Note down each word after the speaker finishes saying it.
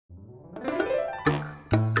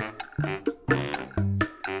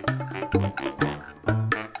Hi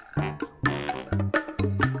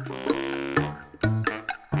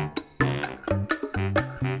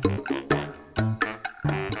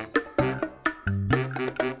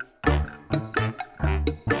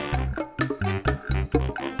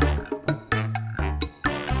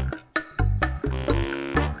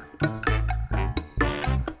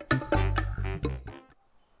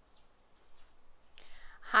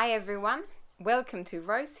everyone, welcome to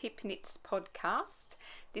Rose Hip Knits podcast.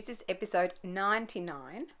 This is episode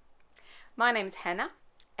 99. My name is Hanna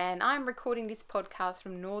and I'm recording this podcast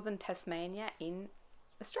from northern Tasmania in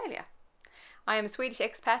Australia. I am a Swedish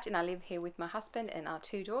expat and I live here with my husband and our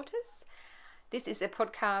two daughters. This is a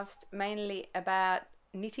podcast mainly about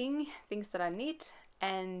knitting, things that I knit,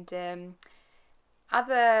 and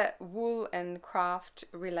other wool and craft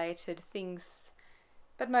related things,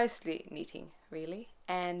 but mostly knitting really.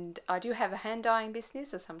 And I do have a hand dyeing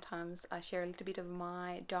business, so sometimes I share a little bit of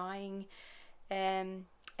my dyeing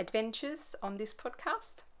adventures on this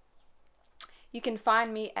podcast. You can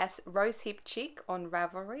find me as Rose Hip Chick on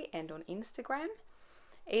Ravelry and on Instagram.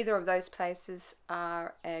 Either of those places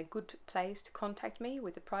are a good place to contact me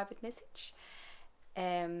with a private message.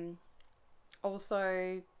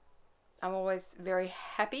 Also, I'm always very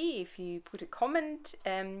happy if you put a comment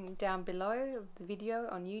down below of the video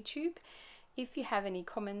on YouTube. If you have any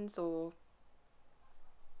comments or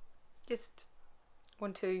just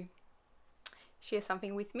want to share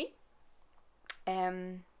something with me.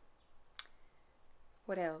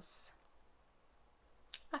 What else?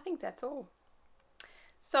 I think that's all.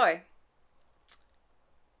 So,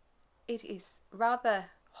 it is rather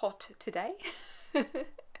hot today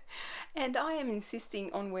and I am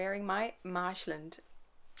insisting on wearing my Marshland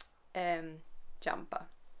jumper.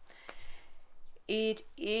 It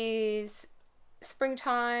is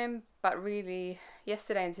springtime, but really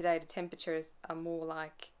yesterday and today the temperatures are more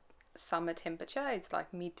like summer temperature. It's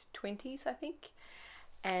like mid-20s I think,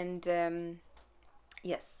 and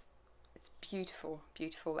yes, it's beautiful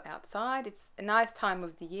outside. It's a nice time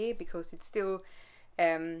of the year because it's still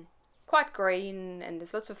quite green and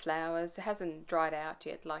there's lots of flowers. It hasn't dried out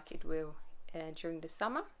yet like it will during the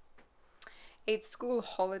summer. It's school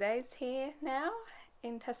holidays here now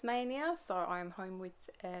in Tasmania, so I'm home with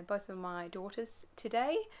both of my daughters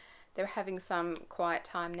today. They're having some quiet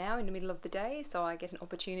time now in the middle of the day, so I get an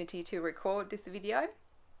opportunity to record this video.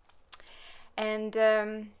 And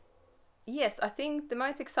yes, I think the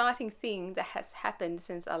most exciting thing that has happened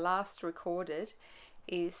since I last recorded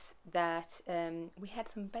is that we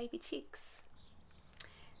had some baby chicks.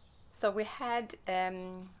 So we had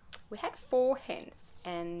 4 hens,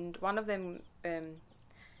 and one of them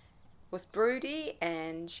was broody,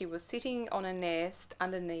 and she was sitting on a nest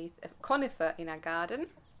underneath a conifer in our garden.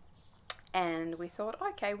 And we thought,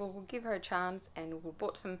 okay, well, we'll give her a chance, and we'll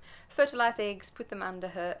bought some fertilized eggs, put them under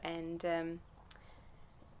her, and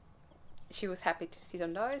she was happy to sit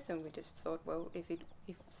on those. And we just thought, well, if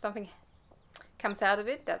something comes out of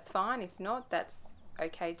it, that's fine. If not, that's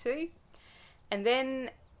okay too. And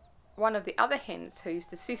then one of the other hens, who's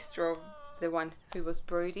the sister of the one who was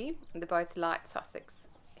broody, and they're both light Sussex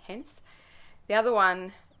hens, the other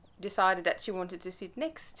one decided that she wanted to sit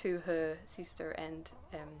next to her sister and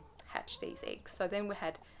hatch these eggs. So then we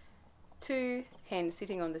had 2 hens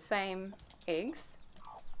sitting on the same eggs.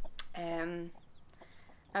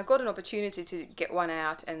 I got an opportunity to get one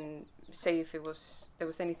out and see if there was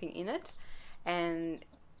anything in it, and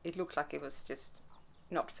it looked like it was just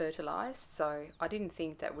not fertilized, so I didn't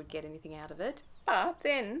think that we'd get anything out of it. But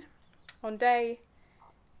then on day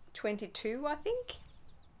 22 I think,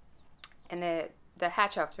 and they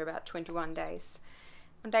hatch after about 21 days.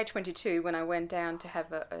 On day 22, when I went down to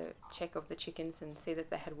have a check of the chickens and see that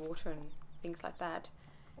they had water and things like that,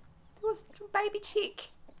 there was a baby chick.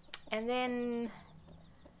 And then,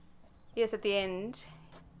 yes, at the end,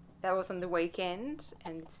 that was on the weekend,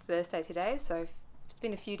 and it's Thursday today, so it's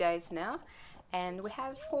been a few days now, and we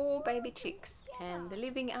have 4 baby chicks, and they're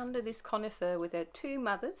living under this conifer with their 2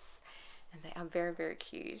 mothers, and they are very, very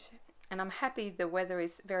cute. And I'm happy the weather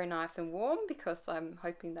is very nice and warm, because I'm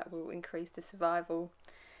hoping that will increase the survival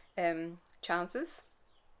chances.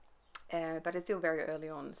 But it's still very early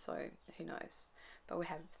on, so who knows. But we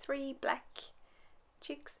have 3 black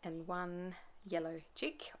chicks and 1 yellow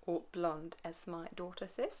chick, or blonde as my daughter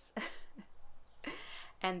says.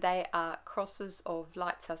 And they are crosses of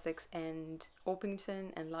light Sussex and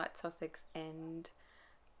Orpington, and light Sussex and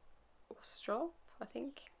Australorp, I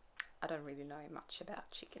think. I don't really know much about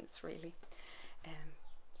chickens really.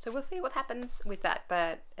 So we'll see what happens with that,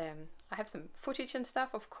 but I have some footage and stuff,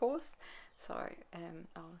 of course, so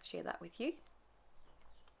I'll share that with you.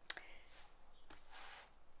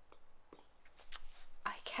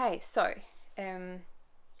 Okay, so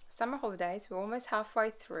summer holidays, we're almost halfway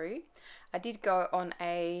through. I did go on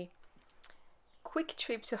a quick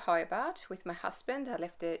trip to Hobart with my husband. I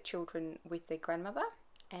left the children with their grandmother,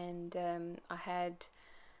 and I had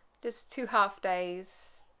just 2 half days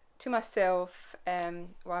to myself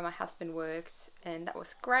while my husband works, and that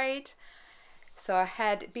was great. So I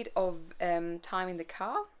had a bit of time in the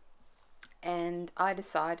car, and I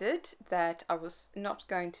decided that I was not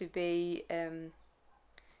going to be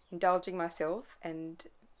indulging myself and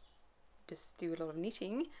just do a lot of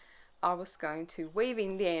knitting. I was going to weave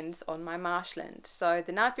in the ends on my marshland. So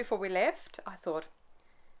the night before we left, I thought,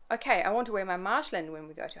 okay, I want to wear my marshland when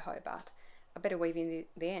we go to Hobart. I better weave in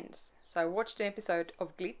the ends. So I watched an episode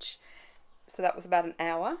of Glitch. So that was about an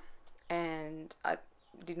hour, and I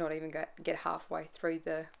did not even get halfway through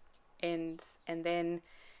the ends, and then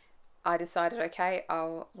I decided, okay,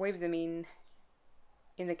 I'll weave them in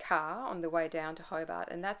the car on the way down to Hobart,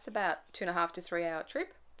 and that's about 2.5 to 3 hour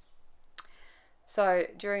trip. So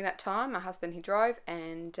during that time, my husband, he drove,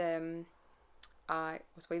 and I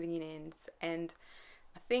was weaving in ends, and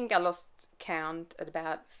I think I lost count at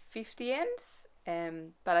about 50 ends,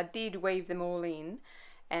 but I did weave them all in,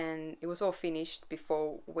 and it was all finished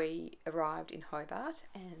before we arrived in Hobart,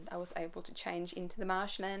 and I was able to change into the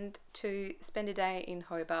marshland to spend a day in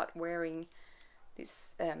Hobart wearing this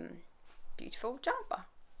beautiful jumper.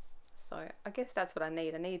 So I guess that's what I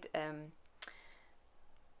need. I need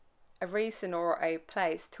a reason or a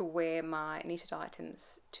place to wear my knitted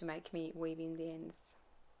items to make me weave in the ends.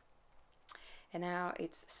 And now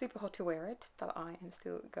it's super hot to wear it, but I am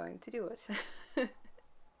still going to do it.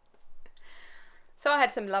 So I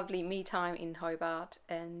had some lovely me time in Hobart,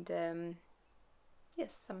 and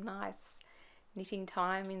yes, some nice knitting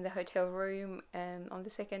time in the hotel room on the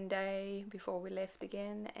second day before we left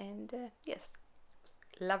again, and yes, it was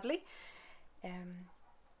lovely.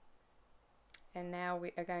 And now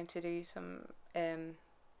we are going to do some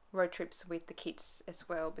road trips with the kids as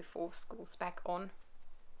well before school's back on.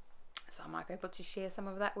 So I might be able to share some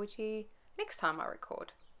of that with you next time I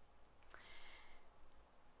record.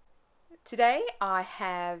 Today I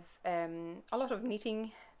have a lot of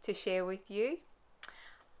knitting to share with you.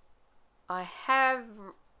 I have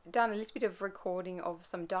done a little bit of recording of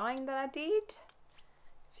some dyeing that I did.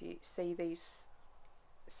 If you see these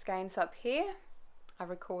skeins up here, I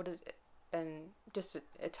recorded just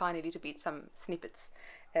a tiny little bit, some snippets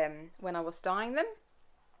when I was dyeing them.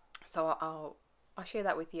 So I'll share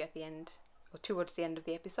that with you at the end, or towards the end of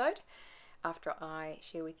the episode, after I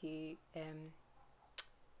share with you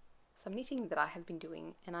some knitting that I have been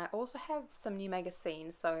doing. And I also have some new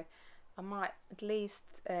magazines, so I might at least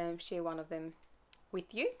share one of them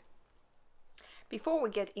with you. Before we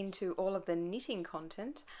get into all of the knitting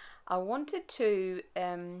content, I wanted to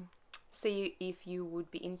see if you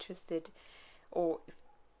would be interested, or if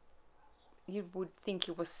you would think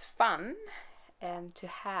it was fun to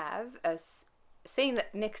have seeing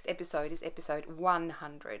that next episode is episode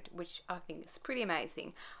 100, which I think is pretty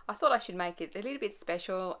amazing. I thought I should make it a little bit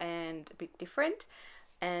special and a bit different.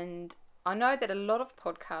 And I know that a lot of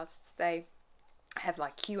podcasts, they have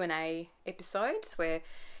like Q&A episodes where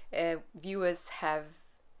viewers have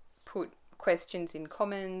put questions in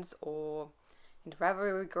comments or in the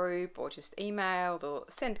Ravelry group, or just emailed or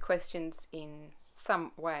sent questions in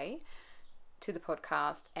some way to the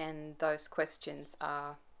podcast, and those questions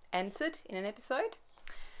are answered in an episode.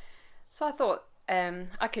 So I thought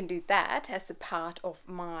I can do that as a part of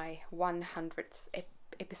my 100th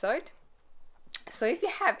episode. So if you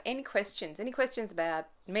have any questions about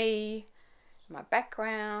me, my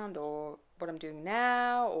background, or what I'm doing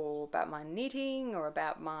now, or about my knitting, or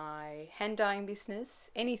about my hand dyeing business,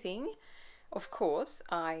 anything, of course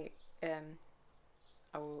I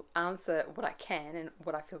will answer what I can and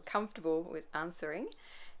what I feel comfortable with answering.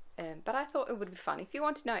 But I thought it would be fun. If you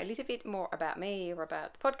want to know a little bit more about me, or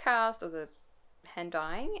about the podcast, or the hand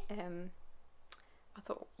dyeing, I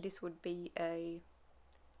thought this would be a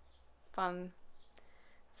fun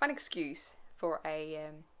excuse for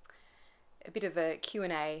a bit of a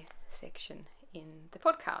Q&A section in the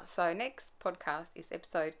podcast. So next podcast is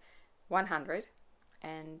episode 100,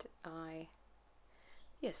 and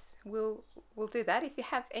we'll do that. If you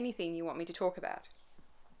have anything you want me to talk about,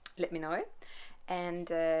 let me know.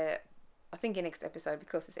 And I think in next episode,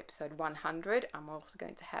 because it's episode 100, I'm also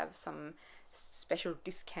going to have some special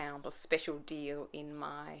discount or special deal in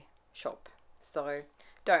my shop. So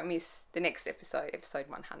don't miss the next episode, episode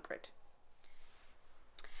 100.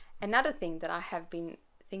 Another thing that I have been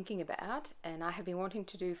thinking about, and I have been wanting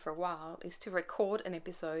to do for a while, is to record an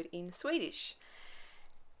episode in Swedish.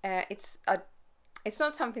 It's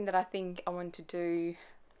not something that I think I want to do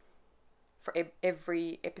for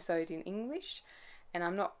every episode in English, and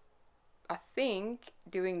I think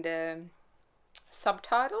doing the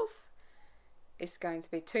subtitles is going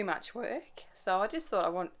to be too much work. So I just thought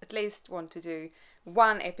I at least want to do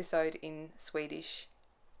one episode in Swedish.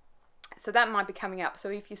 So that might be coming up. So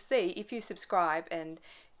if you subscribe and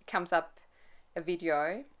it comes up a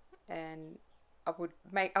video, and I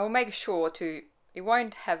will make sure to, it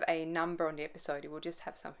won't have a number on the episode, it will just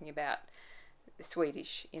have something about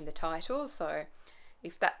Swedish in the title. So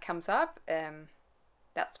if that comes up,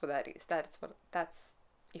 that's what that is. That's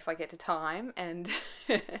if I get the time and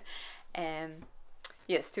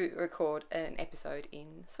yes, to record an episode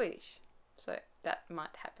in Swedish. So that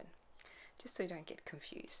might happen. Just so you don't get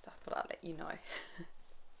confused, I thought I'd let you know.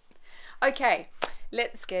 Okay,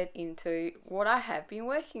 let's get into what I have been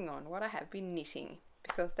working on, what I have been knitting,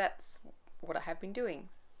 because that's what I have been doing.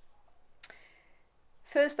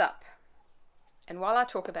 First up, and while I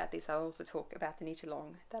talk about this, I also talk about the knit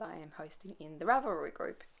along that I am hosting in the Ravelry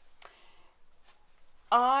group.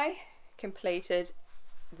 I completed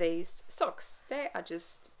these socks. They are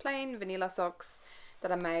just plain vanilla socks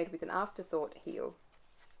that I made with an afterthought heel.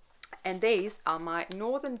 And these are my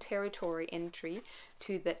Northern Territory entry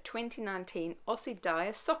to the 2019 Aussie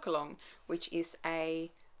Dyer Sock Along, which is a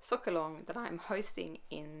sock along that I'm hosting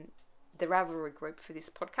in the Ravelry group for this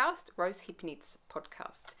podcast, Rose Hip Knits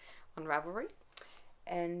podcast on Ravelry.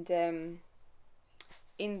 And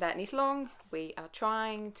in that knit along, we are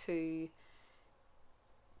trying to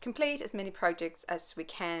complete as many projects as we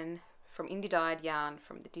can from indie-dyed yarn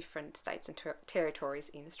from the different states and territories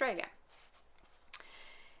in Australia.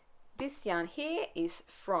 This yarn here is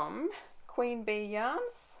from Queen Bee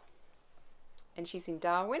Yarns, and she's in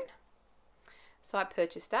Darwin. So I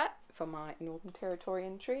purchased that for my Northern Territory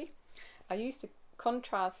entry. I used a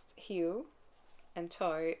contrast heel and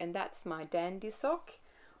toe, and that's my dandy sock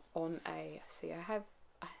on a,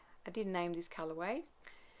 I did name this colourway,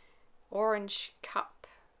 Orange Cup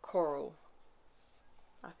Coral,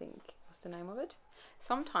 I think was the name of it.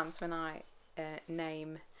 Sometimes when I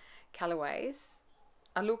name colourways,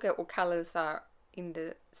 I look at what colours are in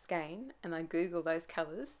the skein and I Google those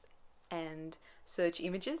colours and search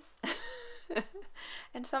images.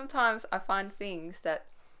 And sometimes I find things that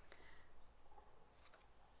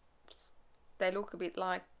they look a bit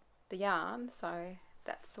like the yarn, so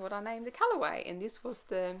that's what I named the colourway, and this was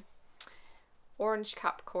the Orange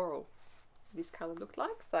Cup Coral. This colour looked like,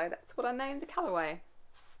 so that's what I named the colourway.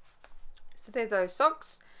 So they're those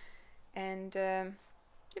socks, and yep,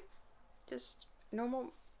 just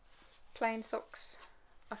normal plain socks.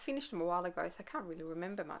 I finished them a while ago, so I can't really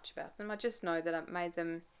remember much about them. I just know that I made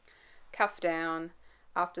them cuff down,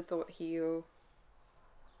 afterthought heel.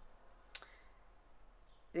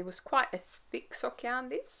 It was quite a thick sock yarn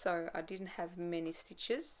this, so I didn't have many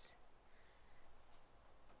stitches.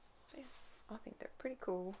 Yes, I think they're pretty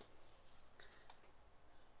cool.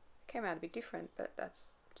 Came out a bit different, but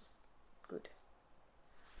that's just good.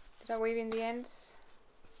 Did I weave in the ends?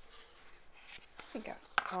 I think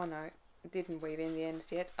oh no, I didn't weave in the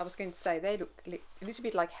ends yet. I was going to say they look a little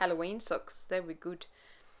bit like Halloween socks. They would be good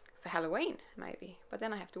for Halloween, maybe. But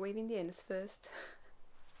then I have to weave in the ends first.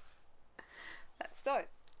 That's dope.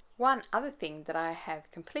 One other thing that I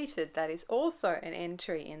have completed that is also an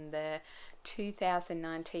entry in the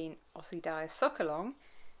 2019 Aussie Dyer Sock Along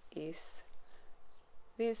is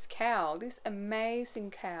this cowl, this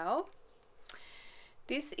amazing cowl.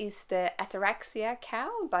 This is the Ataraxia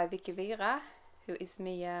cowl by Vicky Vera, who is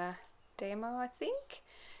Mia Demo, I think,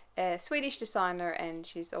 a Swedish designer, and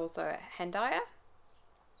she's also a hand dyer.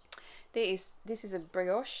 This is a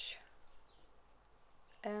brioche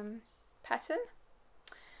pattern.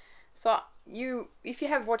 So if you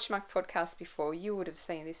have watched my podcast before, you would have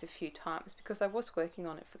seen this a few times because I was working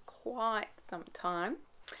on it for quite some time.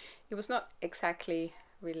 It was not exactly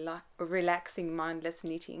relaxing, mindless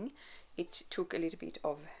knitting. It took a little bit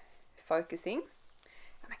of focusing,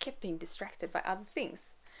 and I kept being distracted by other things.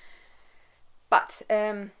 But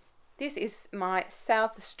this is my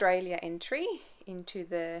South Australia entry into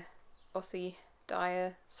the Aussie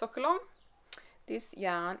Dyer Sock Along. This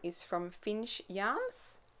yarn is from Finch Yarns.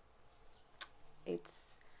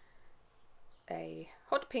 It's a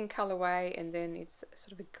hot pink colourway, and then it's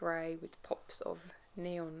sort of a grey with pops of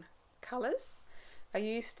neon colours. I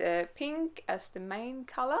used pink as the main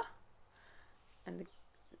colour and the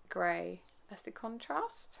grey as the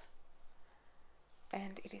contrast,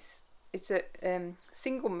 and it's a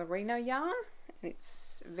single merino yarn, and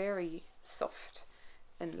it's very soft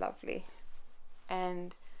and lovely,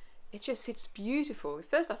 and it just sits beautiful. At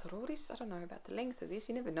first I thought, oh, this, I don't know about the length of this.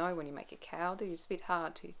 You never know when you make a cowl, do you? It's a bit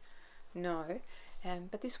hard to know.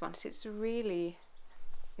 but this one sits really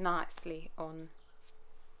nicely on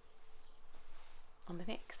the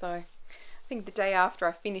neck. So I think the day after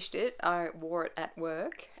I finished it, I wore it at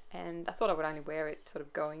work, and I thought I would only wear it sort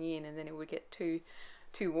of going in and then it would get too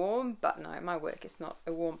warm, but no, my work is not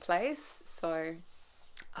a warm place, so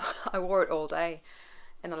I wore it all day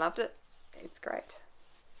and I loved it. It's great.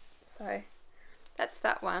 So that's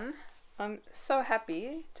that one. I'm so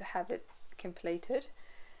happy to have it completed.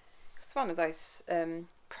 It's one of those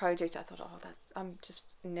projects I thought, oh, I'm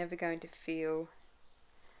just never going to feel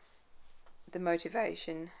the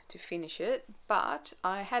motivation to finish it, but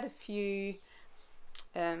I had a few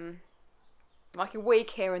like a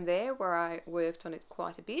week here and there where I worked on it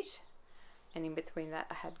quite a bit, and in between that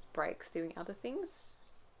I had breaks doing other things,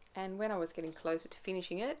 and when I was getting closer to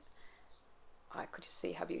finishing it, I could just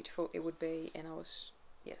see how beautiful it would be, and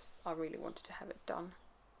I really wanted to have it done.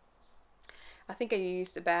 I think I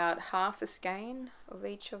used about half a skein of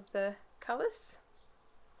each of the colours.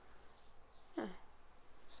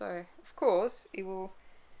 So of course it will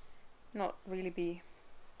not really be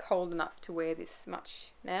cold enough to wear this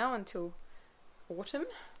much now until autumn,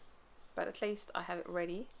 but at least I have it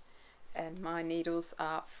ready and my needles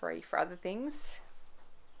are free for other things,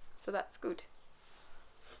 so that's good.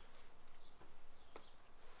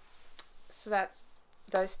 So that's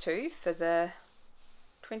those two for the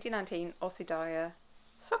 2019 Aussie Dyer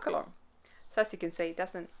sock along. So as you can see, it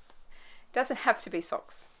doesn't have to be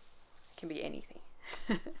socks, it can be anything.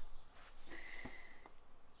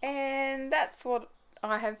 And that's what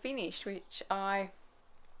I have finished, which I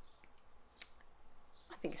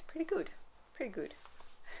think is pretty good.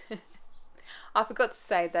 I forgot to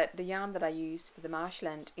say that the yarn that I use for the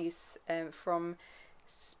marshland is from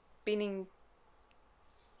spinning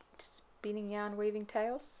yarn weaving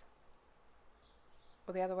tales,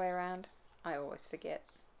 or the other way around, I always forget.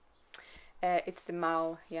 It's the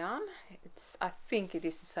Mull yarn. I think it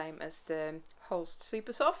is the same as the Holst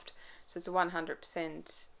Super Soft, so it's a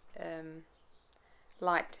 100%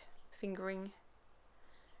 light fingering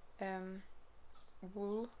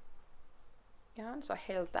wool yarn, so I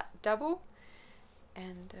held that double,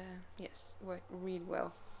 and yes, worked really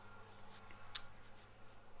well.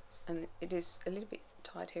 And it is a little bit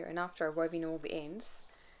tight here, and after I wove in all the ends,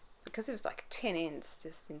 because it was like 10 ends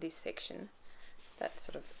just in this section, that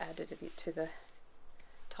sort of added a bit to the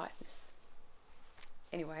tightness.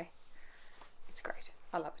 Anyway, it's great.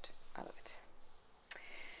 I love it.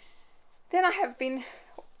 Then I have been,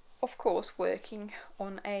 of course, working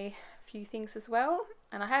on a few things as well,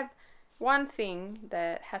 and I have one thing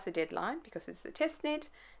that has a deadline because it's the test knit,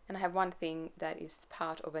 and I have one thing that is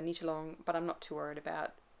part of a knit along, but I'm not too worried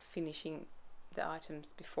about finishing the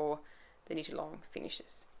items before the knit along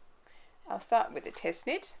finishes. I'll start with the test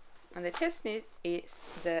knit, and the test knit is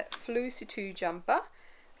the Flusy 2 jumper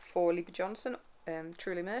for Libby Johnson,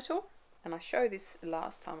 Truly Myrtle, and I showed this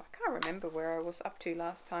last time. I can't remember where I was up to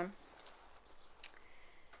last time.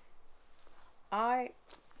 I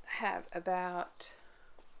have about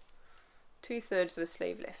 2/3 of a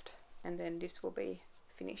sleeve left, and then this will be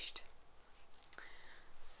finished.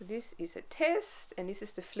 So this is a test, and this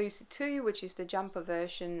is the Flusy 2, which is the jumper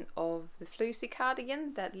version of the Flusy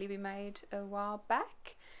cardigan that Libby made a while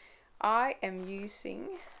back. I am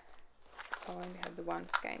using, I only have the one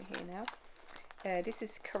skein here now. This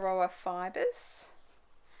is Karoa Fibres,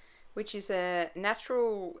 which is a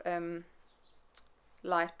natural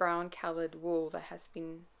light brown coloured wool that has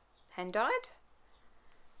been hand dyed.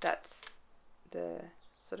 That's the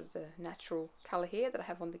sort of the natural colour here that I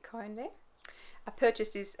have on the cone there. I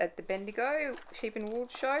purchased this at the Bendigo Sheep and Wool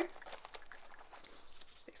show.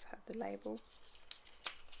 Let's see if I have the label.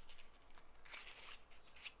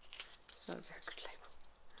 It's not a very good label.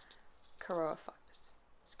 Karoa Fibres.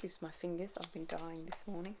 Excuse my fingers, I've been dyeing this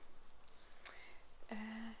morning.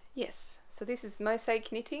 Yes, so this is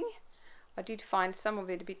mosaic knitting. I did find some of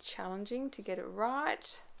it a bit challenging to get it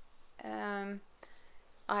right.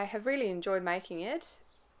 I have really enjoyed making it,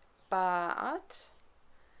 but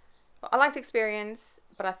I like the experience,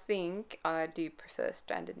 but I think I do prefer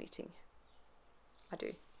stranded knitting. I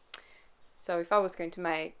do. So if I was going to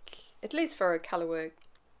make, at least for a colourwork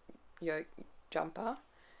yoke jumper,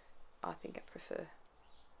 I think I prefer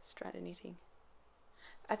stranded knitting.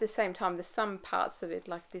 At the same time, there's some parts of it,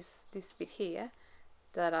 like this bit here,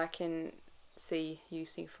 that I can see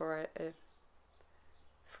using for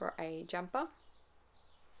a jumper.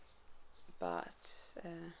 But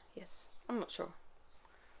yes, I'm not sure.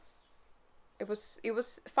 It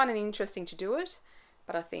was fun and interesting to do it,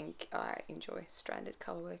 but I think I enjoy stranded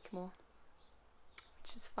colourwork more,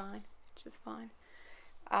 which is fine.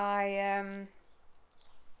 I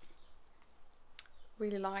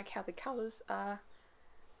really like how the colours are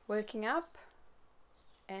working up,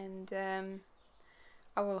 and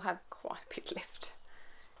I will have quite a bit left.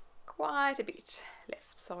 Quite a bit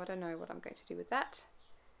left, so I don't know what I'm going to do with that.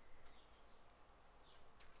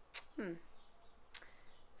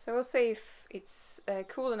 So we'll see if it's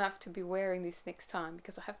cool enough to be wearing this next time,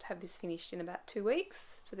 because I have to have this finished in about 2 weeks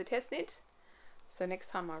for the test knit. So next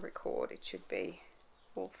time I record, it should be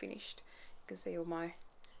all finished. You can see all my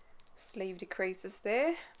sleeve decreases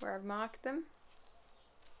there where I've marked them.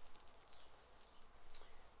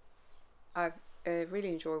 I've really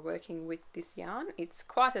enjoy working with this yarn. It's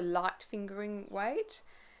quite a light fingering weight,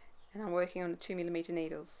 and I'm working on 2mm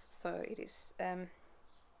needles, so it is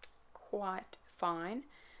quite fine.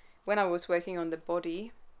 When I was working on the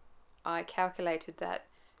body, I calculated that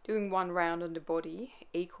doing 1 round on the body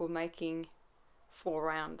equal making 4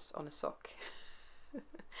 rounds on a sock.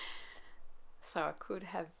 So I could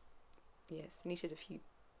have, yes, knitted a few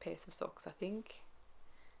pairs of socks, I think,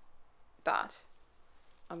 but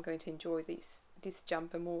I'm going to enjoy this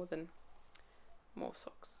jumper more than more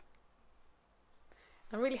socks.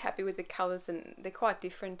 I'm really happy with the colours, and they're quite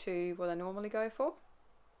different to what I normally go for.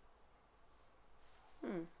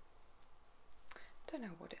 Don't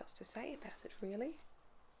know what else to say about it, really.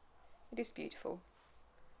 It is beautiful.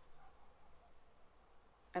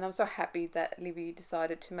 And I'm so happy that Libby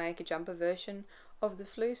decided to make a jumper version of the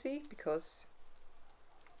Flusy, because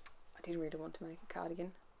I didn't really want to make a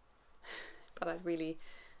cardigan. But I really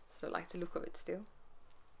sort of like the look of it still.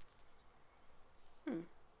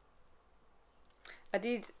 I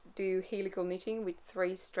did do helical knitting with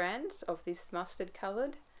 3 strands of this mustard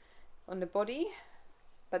coloured on the body,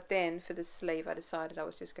 but then for the sleeve I decided I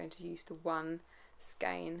was just going to use the 1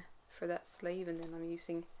 skein for that sleeve, and then I'm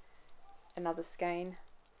using another skein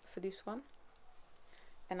for this one,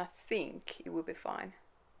 and I think it will be fine.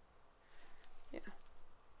 Yeah,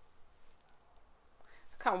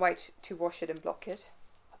 I can't wait to wash it and block it.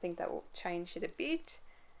 I think that will change it a bit.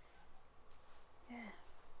 Yeah,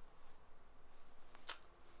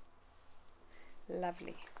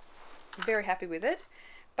 lovely. I'm very happy with it,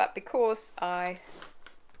 but because I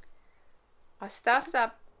started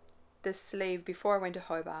up the sleeve before I went to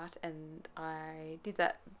Hobart, and I did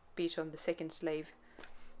that bit on the second sleeve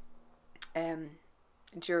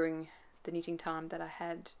during the knitting time that I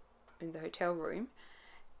had in the hotel room,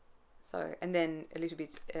 so, and then a little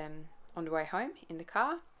bit on the way home in the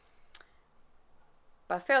car.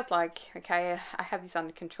 But I felt like, okay, I have this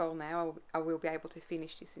under control now, I will be able to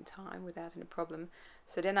finish this in time without any problem.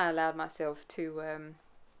 So then I allowed myself to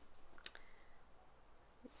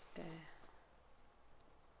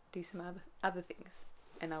do some other things,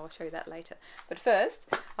 and I will show you that later. But first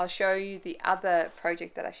I'll show you the other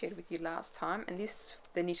project that I shared with you last time, and this is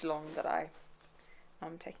the knit along that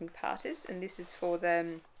I'm taking part in, and this is for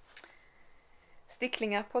the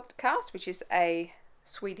Sticklingar podcast, which is a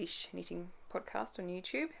Swedish knitting podcast on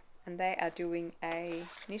YouTube, and they are doing a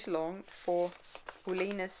knit along for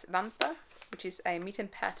Olines Vampa, which is a mitten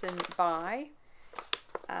pattern by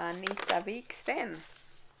Anita Viksten.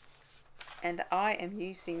 And I am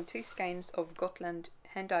using 2 skeins of Gotland,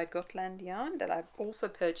 hand-dyed Gotland yarn that I've also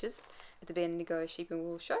purchased at the Bendigo Sheep and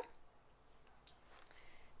Wool Show.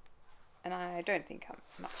 And I don't think I'm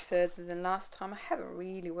much further than last time. I haven't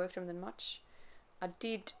really worked on them much. I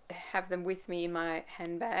did have them with me in my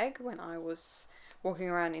handbag when I was walking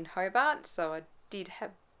around in Hobart, so I did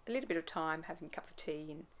have a little bit of time having a cup of tea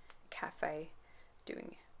in a cafe,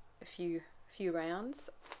 doing a few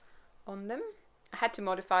rounds on them. I had to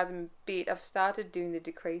modify them a bit. I've started doing the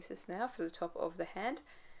decreases now for the top of the hand,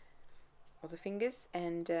 of the fingers,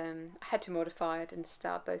 and I had to modify it and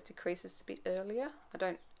start those decreases a bit earlier. I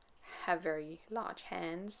don't have very large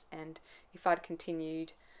hands, and if I'd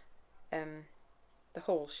continued the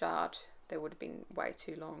whole chart, they would have been way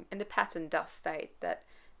too long. And the pattern does state that,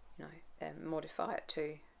 you know, modify it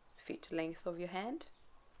to fit the length of your hand.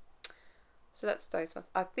 So that's those ones.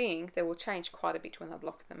 I think they will change quite a bit when I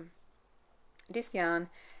block them. This yarn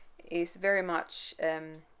is very much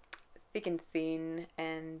thick and thin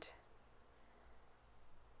and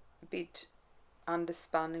a bit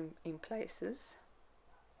underspun in places,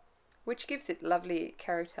 which gives it lovely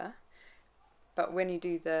character. But when you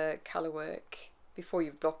do the colour work before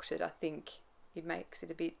you've blocked it, I think it makes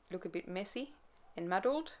it look a bit messy and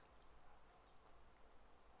muddled.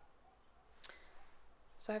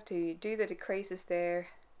 So I have to do the decreases there,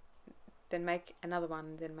 then make another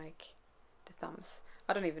one, then make the thumbs.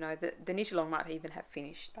 I don't even know, the knit along might even have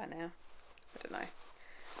finished by now. I don't know.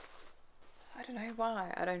 I don't know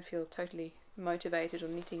why I don't feel totally motivated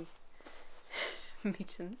on knitting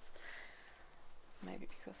mittens. Maybe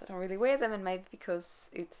because I don't really wear them, and maybe because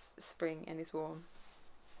it's spring and it's warm.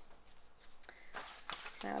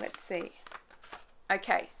 Now let's see.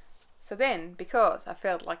 Okay, so then, because I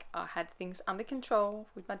felt like I had things under control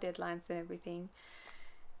with my deadlines and everything,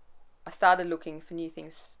 I started looking for new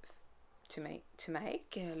things to make.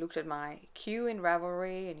 I looked at my queue in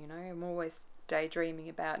Ravelry, and you know, I'm always daydreaming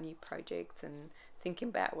about new projects and thinking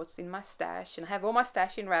about what's in my stash. And I have all my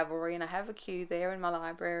stash in Ravelry, and I have a queue there in my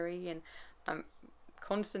library, and I'm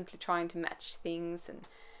constantly trying to match things, and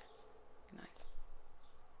you know,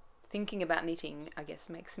 thinking about knitting, I guess,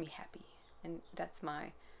 makes me happy, and that's my,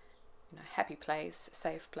 you know, happy place,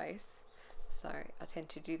 safe place. So I tend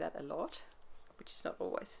to do that a lot, which is not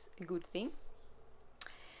always a good thing.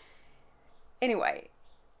 Anyway,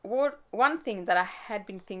 one thing that I had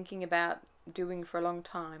been thinking about doing for a long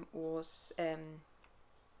time was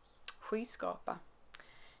skåpa.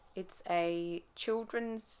 It's a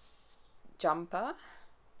children's jumper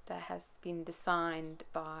that has been designed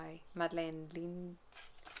by Madeleine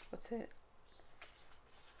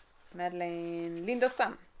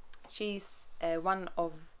Linderstam. She's one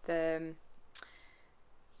of the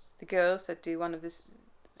girls that do one of this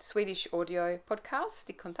Swedish audio podcasts,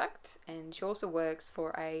 The Contact, and she also works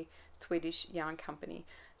for a Swedish yarn company.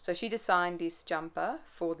 So she designed this jumper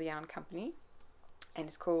for the yarn company, and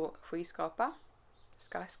it's called skåpa,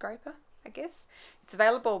 skyscraper, I guess. It's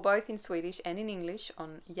available both in Swedish and in English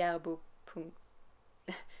on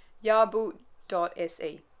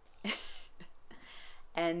jarbo.se.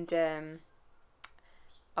 And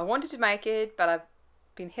I wanted to make it, but I've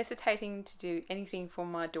been hesitating to do anything for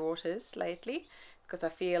my daughters lately, because I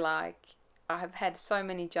feel like I have had so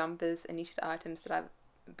many jumpers and knitted items that I've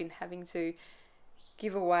been having to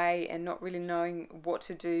give away, and not really knowing what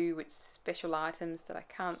to do with special items that I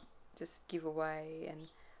can't just give away. And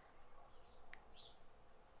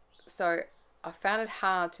so I found it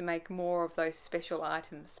hard to make more of those special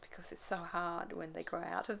items, because it's so hard when they grow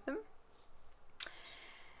out of them.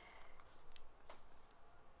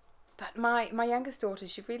 But my youngest daughter,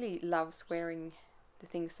 she really loves wearing the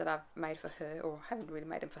things that I've made for her, or haven't really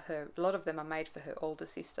made them for her. A lot of them are made for her older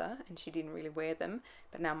sister, and she didn't really wear them.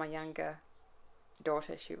 But now my younger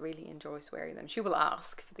daughter, she really enjoys wearing them. She will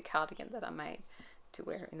ask for the cardigan that I made to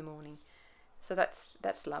wear in the morning. So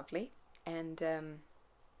that's lovely. And I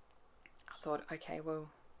thought, okay, well,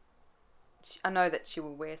 I know that she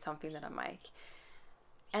will wear something that I make.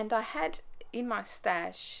 And I had in my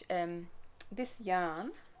stash this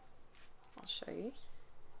yarn. I'll show you.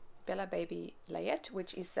 Bella Baby Layette,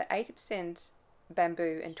 which is the 80%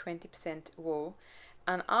 bamboo and 20% wool.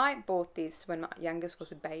 And I bought this when my youngest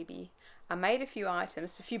was a baby. I made a few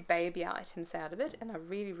baby items out of it, and I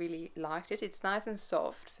really, really liked it. It's nice and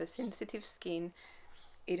soft for sensitive skin.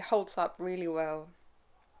 It holds up really well.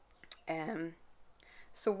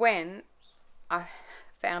 So when I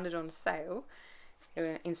found it on sale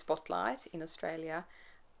in Spotlight in Australia,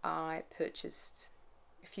 I purchased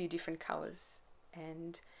a few different colours,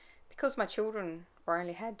 and because my children I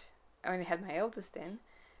only had my eldest then,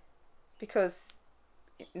 because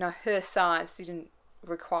you know, her size didn't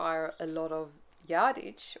require a lot of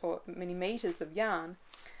yardage or many meters of yarn,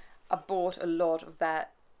 I bought a lot of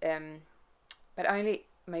that, but only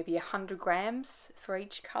maybe 100 grams for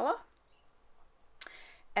each colour.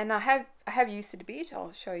 And I have used it a bit.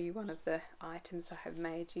 I'll show you one of the items I have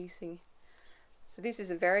made using. So this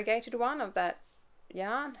is a variegated one of that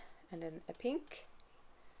yarn, and then a pink.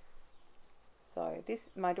 So this,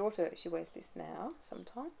 my daughter, she wears this now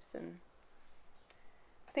sometimes, and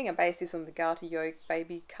I think I based this on the Garter Yoke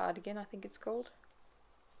baby cardigan, I think it's called.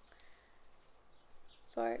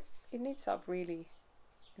 So it knits up really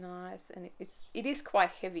nice, and it is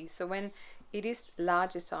quite heavy. So when it is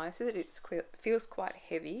larger sizes, it feels quite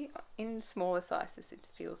heavy. In smaller sizes, it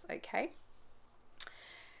feels okay.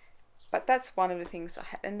 But that's one of the things I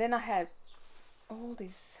had. And then I have all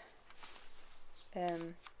these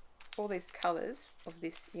colours of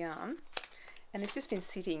this yarn, and it's just been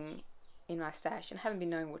sitting in my stash, and I haven't been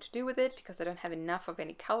knowing what to do with it because I don't have enough of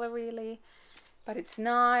any colour really. But it's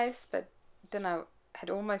nice. But then I had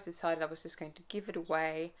almost decided I was just going to give it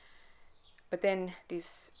away. But then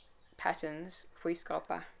this pattern,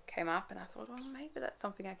 skåpa, came up, and I thought, well, maybe that's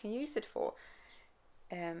something I can use it for.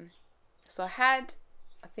 So I had,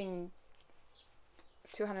 I think,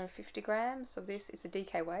 250 grams of this. It's a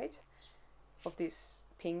DK weight of this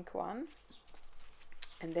pink one,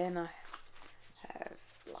 and then I have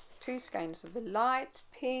like 2 skeins of the light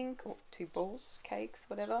pink, or 2 balls, cakes,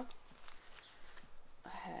 whatever.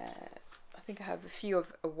 I think I have a few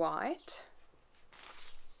of a white.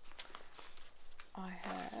 I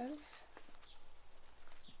have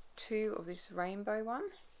 2 of this rainbow one.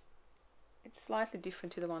 It's slightly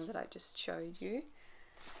different to the one that I just showed you.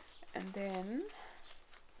 And then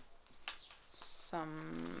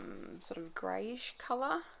some sort of greyish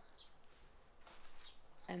colour.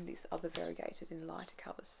 And this other variegated in lighter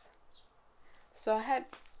colours. So I had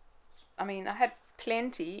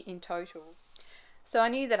plenty in total. So I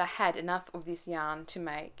knew that I had enough of this yarn to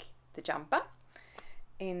make the jumper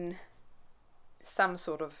in some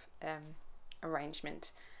sort of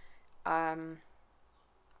arrangement. I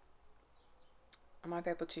might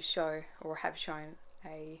be able to show, or have shown,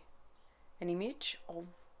 an image of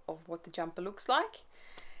what the jumper looks like.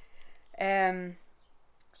 So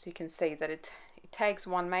you can see that it takes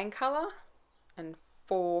one main colour and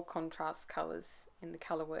 4 contrast colours in the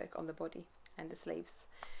colour work on the body and the sleeves.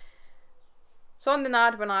 So on the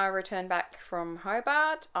night when I returned back from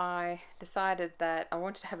Hobart, I decided that I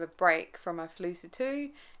wanted to have a break from my Flusa 2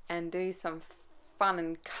 and do some fun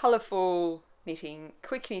and colourful knitting,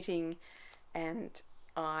 quick knitting, and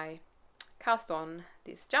I cast on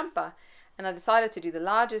this jumper, and I decided to do the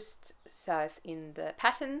largest size in the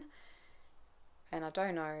pattern, and I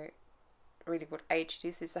don't know really what age it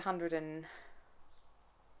is. It's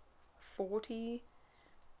 140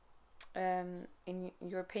 in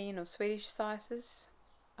European or Swedish sizes.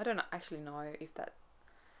 I don't actually know if that,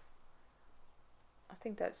 I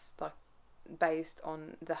think that's like based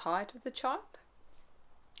on the height of the child.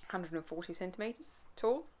 140 centimeters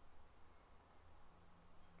tall,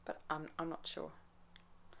 but I'm not sure.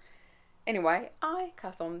 Anyway, I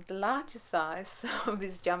cast on the largest size of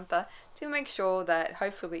this jumper to make sure that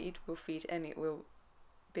hopefully it will fit and it will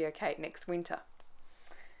be okay next winter.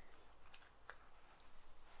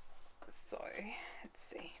 So let's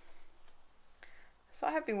see. So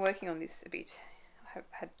I have been working on this a bit. I have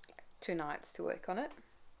had 2 nights to work on it.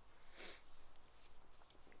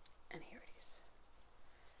 And here it is.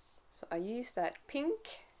 So I used that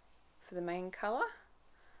pink for the main colour.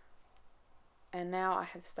 And now I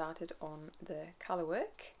have started on the colour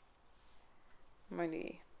work. I'm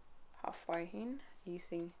only halfway in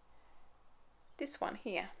using this one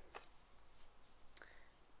here. A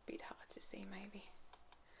bit hard to see maybe.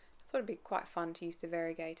 I thought it'd be quite fun to use the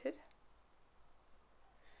variegated.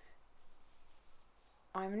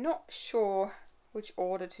 I'm not sure which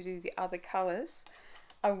order to do the other colours.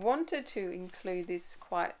 I wanted to include this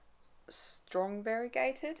quite strong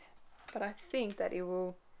variegated, but I think that it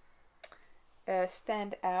will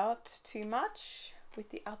stand out too much with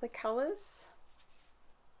the other colours.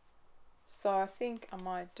 So I think I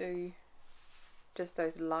might do just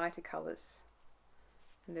those lighter colours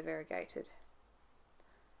in the variegated.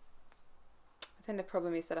 I think the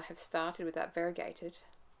problem is that I have started with that variegated.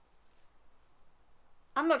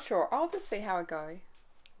 I'm not sure. I'll just see how I go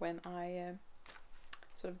when I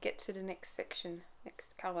sort of get to the next section,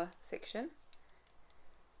 next colour section.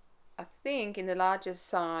 I think in the largest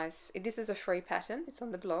size, this is a free pattern, it's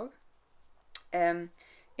on the blog. In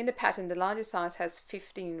the pattern, the largest size has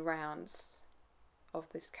 15 rounds of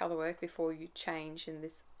this colour work before you change in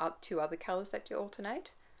this 2 other colours that you alternate,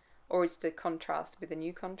 or it's the contrast with the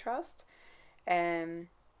new contrast. I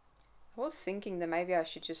was thinking that maybe I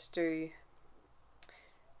should just do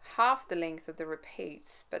half the length of the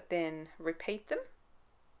repeats, but then repeat them.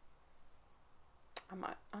 I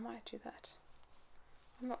might do that.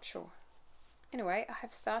 I'm not sure. Anyway, I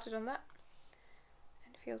have started on that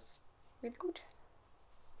and it feels really good.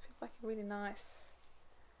 Feels like a really nice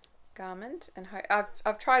garment, and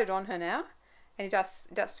I've tried it on her now, and it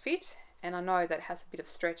does fit, and I know that it has a bit of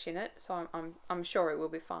stretch in it, so I'm sure it will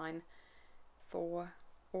be fine for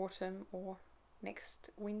autumn or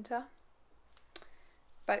next winter.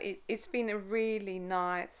 But it's been a really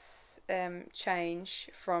nice change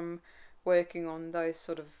from working on those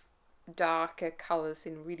sort of darker colours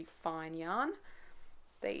in really fine yarn.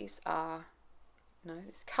 These are, you know,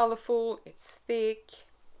 it's colourful, it's thick,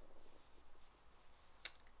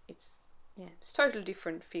 it's totally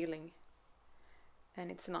different feeling, and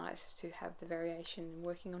it's nice to have the variation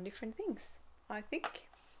working on different things, I think.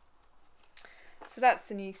 So that's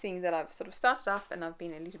the new thing that I've sort of started up and I've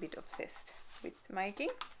been a little bit obsessed with making.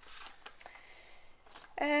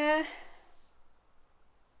 And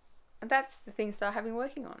that's the things that I have been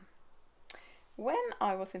working on. When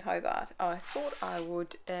I was in Hobart, I thought I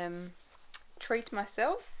would treat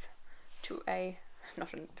myself to not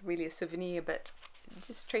really a souvenir, but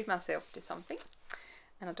just treat myself to something.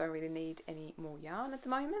 And I don't really need any more yarn at the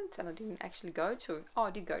moment, and I didn't actually go to, I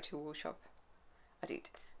did go to a wool shop. I did,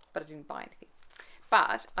 but I didn't buy anything.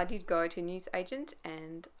 But I did go to a newsagent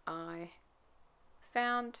and I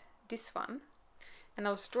found this one, and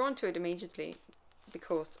I was drawn to it immediately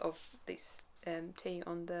because of this T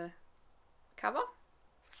on the cover.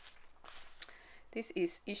 This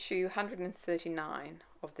is issue 139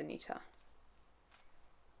 of the Knitter.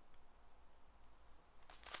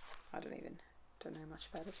 I don't know much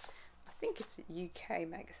about it. I think it's a UK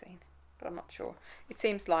magazine, but I'm not sure. It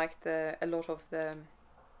seems like a lot of the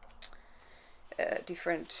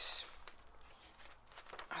different,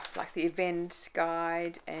 like the events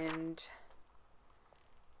guide and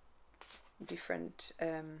different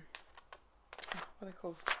what are they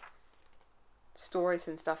called, stories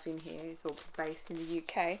and stuff in here is all based in the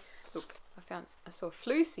UK. Look, I saw a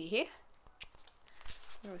Flusy here.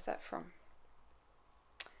 Where was that from?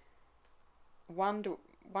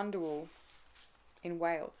 Wonderwall in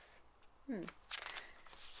Wales.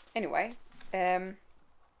 Anyway, I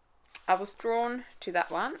was drawn to that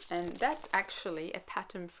one, and that's actually a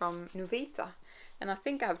pattern from Novita, and I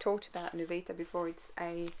think I've talked about Novita before. It's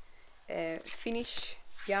a Finnish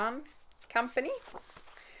yarn company,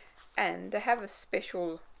 and they have a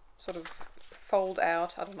special sort of fold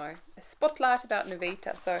out, I don't know, a spotlight about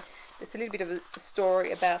Novita. So there's a little bit of a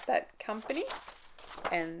story about that company,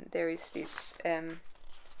 and there is this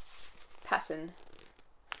pattern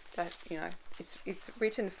that, you know, it's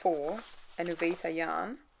written for a Novita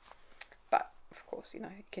yarn, but of course, you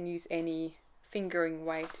know, you can use any fingering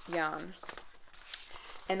weight yarn.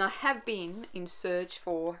 And I have been in search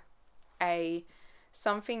for a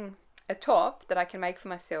top that I can make for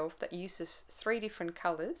myself that uses 3 different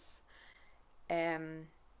colors.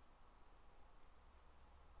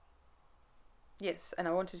 Yes, and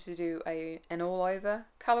I wanted to do an all over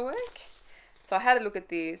color work. So I had a look at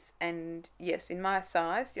this, and yes, in my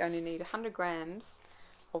size you only need 100 grams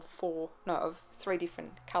of 3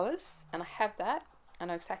 different colors, and I have that. I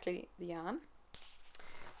know exactly the yarn.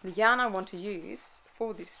 The yarn I want to use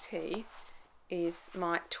for this tee is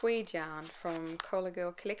my tweed yarn from Cola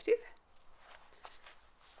Girl Collective.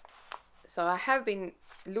 So I have been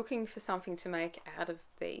looking for something to make out of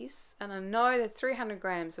these, and I know that 300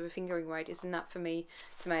 grams of a fingering weight is enough for me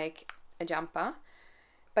to make a jumper,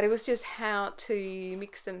 but it was just how to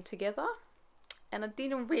mix them together, and I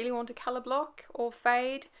didn't really want to color block or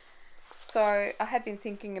fade. So I had been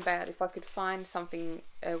thinking about if I could find something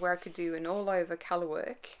where I could do an all over color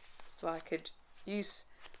work, so I could use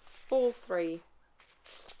all 3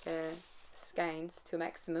 skeins to a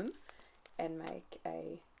maximum and make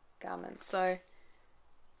a garment. So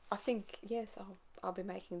I think, yes, I'll be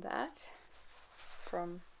making that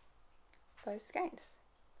from those skeins.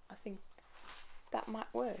 I think that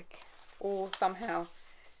might work, or somehow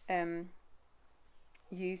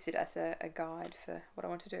use it as a guide for what I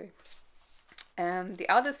want to do. The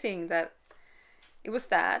other thing that it was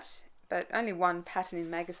that, but only one pattern in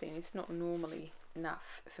magazine is not normally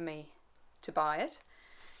enough for me to buy it.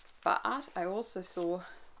 But I also saw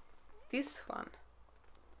this one,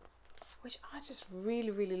 which I just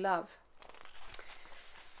really love,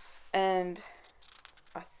 and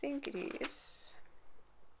I think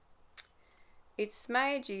it's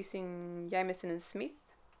made using Jameson and Smith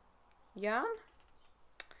yarn.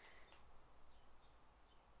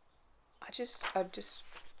 I just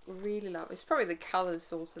really love it. It's probably the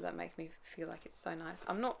colors also that make me feel like it's so nice.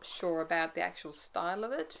 I'm not sure about the actual style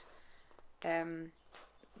of it, the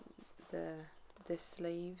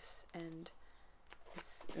sleeves, and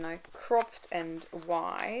it's, you know, cropped and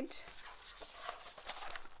wide.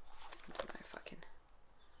 I don't know if I can,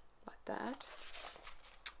 like that.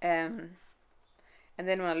 And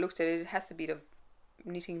then when I looked at it, it has a bit of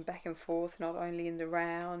knitting back and forth, not only in the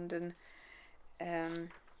round, and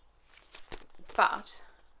but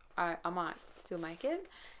I might still make it,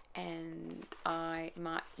 and I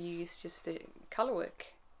might use just a colour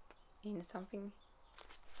work in something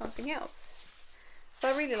else. So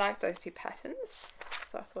I really like those 2 patterns,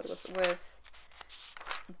 so I thought it was worth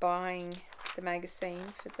buying the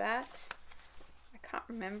magazine for that. I can't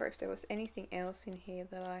remember if there was anything else in here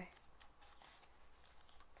that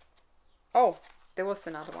oh, there was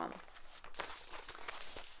another one.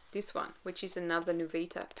 This one, which is another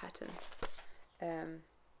Novita pattern.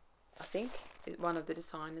 I think one of the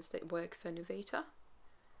designers that work for Novita.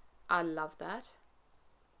 I love that.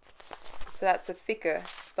 So that's a thicker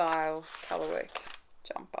style colourwork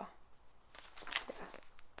jumper. Yeah.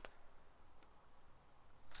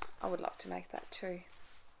 I would love to make that too.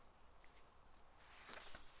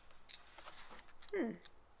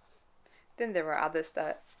 Then there are others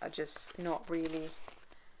that are just not really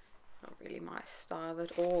my style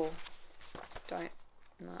at all.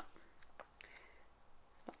 Not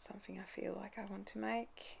something I feel like I want to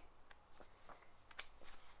make.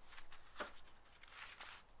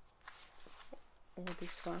 Or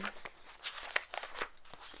this one.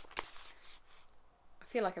 I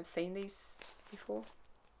feel like I've seen these before.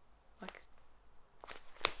 Like,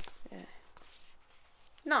 yeah,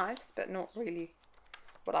 nice, but not really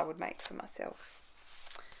what I would make for myself.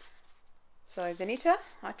 So the knitter,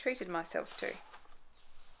 I treated myself to.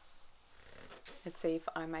 Let's see if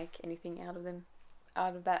I make anything out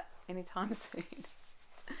of that anytime soon.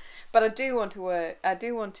 But I do want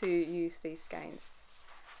to use these skeins.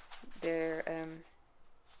 They're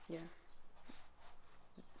yeah,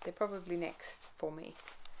 they're probably next for me,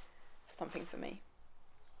 something for me.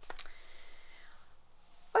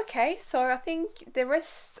 Okay, so I think the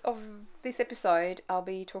rest of this episode I'll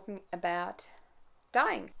be talking about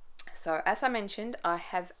dyeing. So as I mentioned, I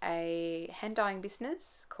have a hand dyeing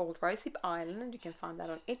business called Rosehip Island. You can find that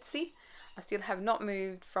on Etsy. I still have not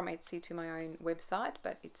moved from Etsy to my own website,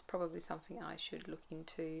 but it's probably something I should look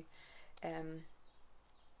into a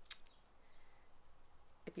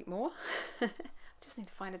bit more. Just need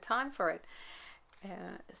to find a time for it.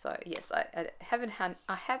 So yes, I have a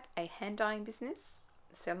hand dyeing business.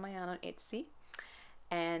 Sell my yarn on Etsy,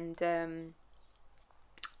 and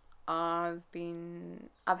I've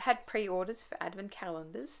had pre-orders for advent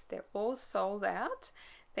calendars. They're all sold out.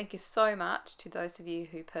 Thank you so much to those of you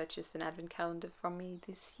who purchased an advent calendar from me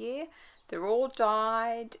this year. They're all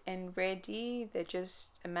dyed and ready. They're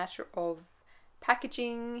just a matter of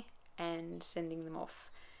packaging and sending them off.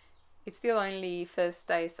 It's still only first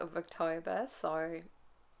days of October, so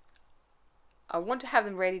I want to have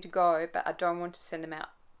them ready to go, but I don't want to send them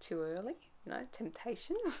out too early. You know,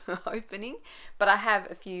 temptation opening. But I have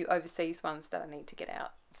a few overseas ones that I need to get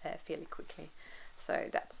out fairly quickly. So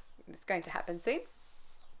it's going to happen soon.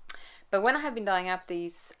 But when I have been dyeing up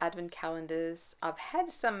these advent calendars, I've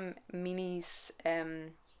had some minis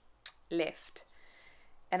left.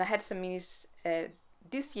 And I had some minis,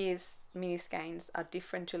 this year's mini skeins are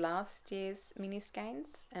different to last year's mini skeins.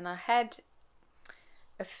 And I had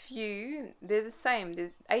a few, they're the same,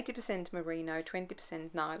 they're 80% merino,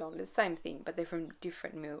 20% nylon, they're the same thing, but they're from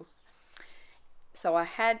different mills. So I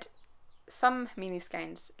had some mini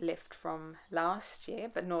skeins left from last year,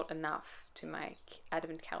 but not enough to make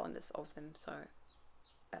advent calendars of them, so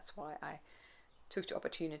that's why I took the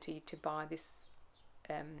opportunity to buy this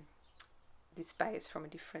base from a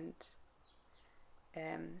different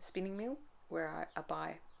spinning mill where I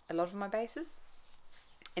buy a lot of my bases.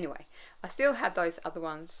 Anyway, I still had those other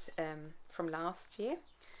ones from last year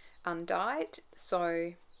undyed,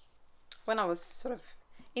 so when I was sort of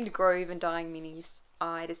in the groove and dyeing minis,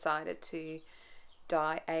 I decided to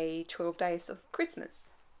dye a 12 days of Christmas.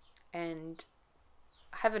 And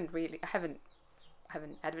I haven't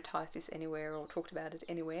advertised this anywhere or talked about it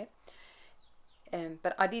anywhere,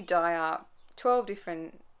 but I did dye up 12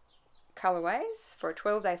 different colorways for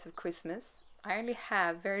 12 days of Christmas. I only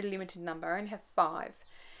have very limited number, I only have 5,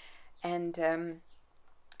 and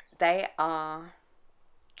they are,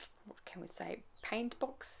 what can we say, paint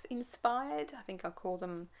box inspired. I think I'll call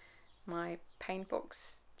them my paint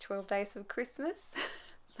box 12 days of Christmas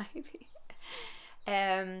maybe.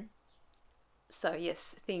 So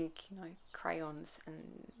yes, think, you know, crayons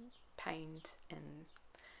and paint, and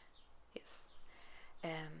yes,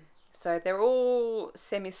 so they're all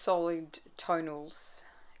semi-solid tonals,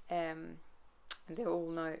 and they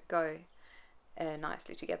all go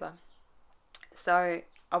nicely together. So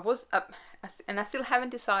I was up, and I still haven't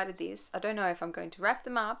decided this. I don't know if I'm going to wrap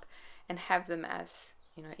them up and have them as,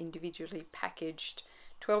 you know, individually packaged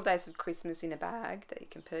 12 days of Christmas in a bag that you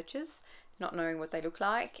can purchase, not knowing what they look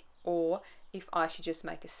like, or if I should just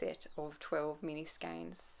make a set of 12 mini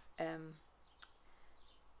skeins.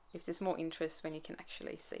 If there's more interest when you can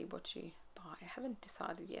actually see what you buy. I haven't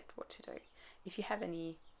decided yet what to do. If you have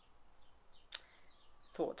any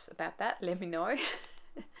thoughts about that, let me know.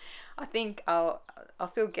 I think I'll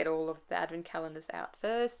still get all of the advent calendars out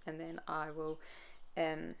first, and then I will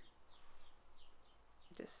I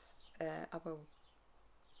will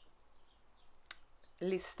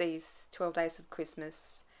list these 12 days of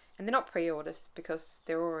Christmas, and they're not pre-orders because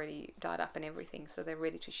they're already dyed up and everything, so they're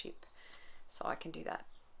ready to ship. So I can do that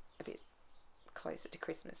a bit closer to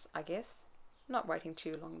Christmas, I guess. Not waiting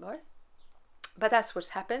too long though. But that's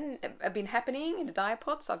what's been happening in the dye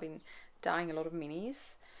pots. I've been dyeing a lot of minis,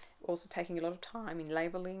 also taking a lot of time in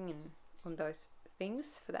labeling and on those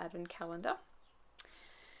things for the advent calendar.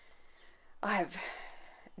 I have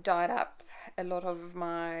dyed up a lot of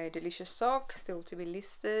my delicious socks, still to be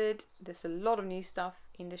listed. There's a lot of new stuff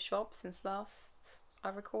in the shop since last I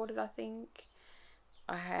recorded, I think.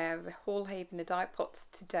 I have a whole heap in the dye pots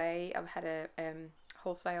today. I've had a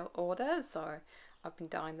wholesale order, so I've been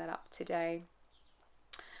dyeing that up today.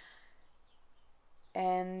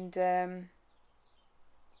 And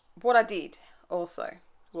what I did also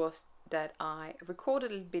was that I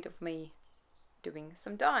recorded a little bit of me doing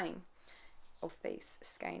some dyeing of these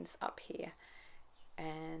skeins up here,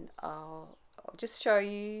 and I'll just show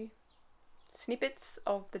you snippets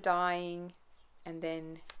of the dyeing, and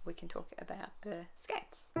then we can talk about the skeins.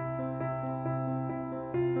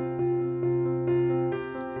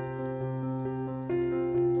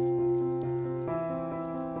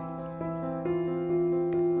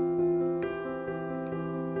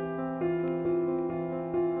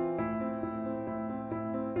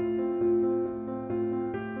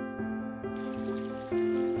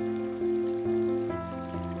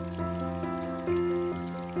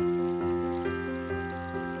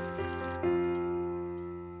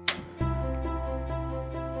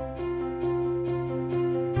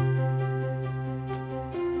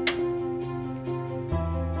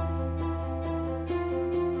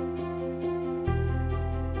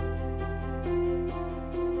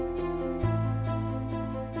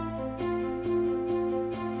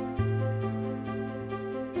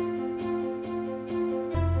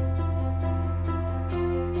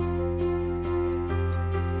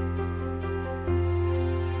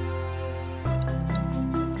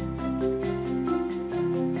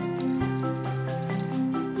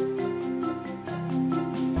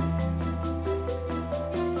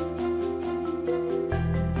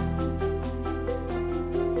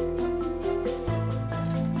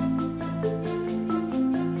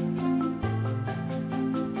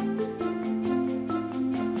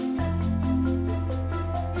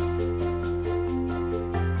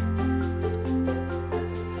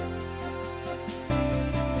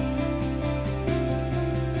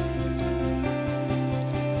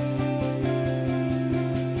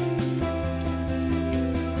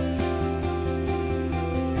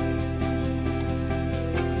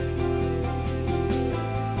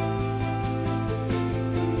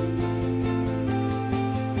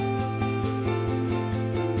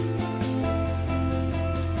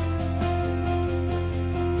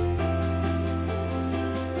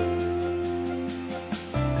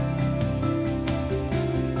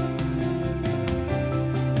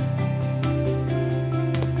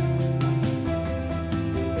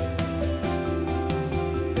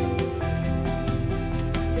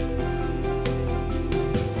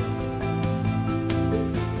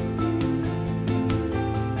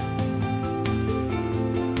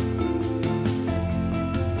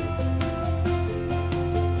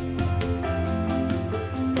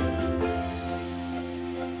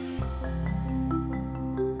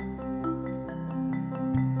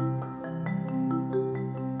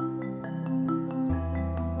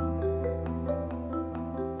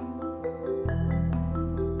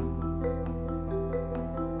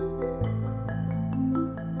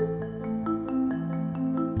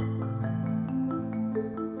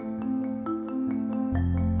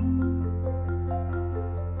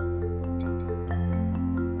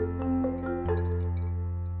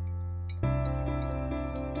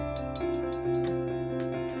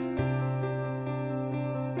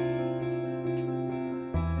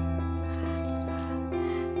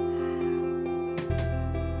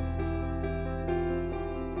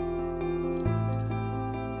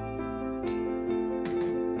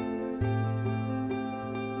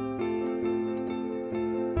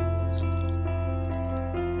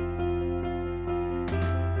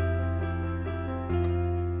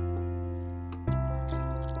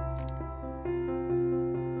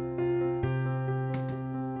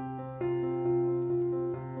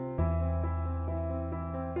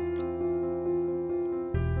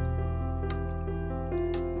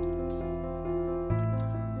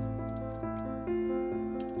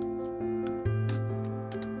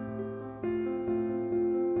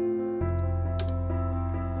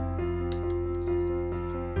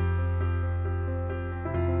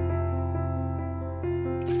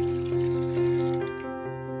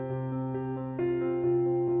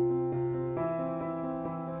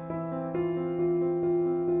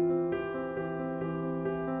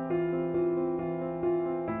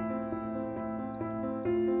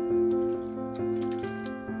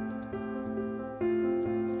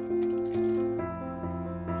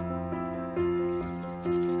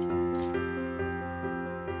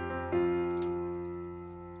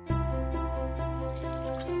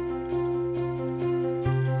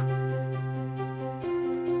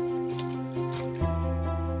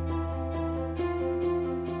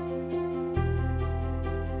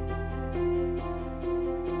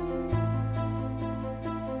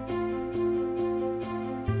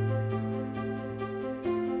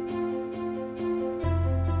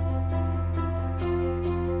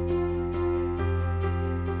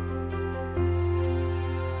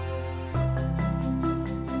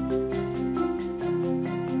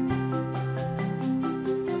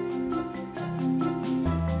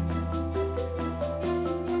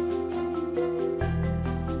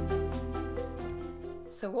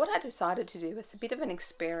 I decided to do as a bit of an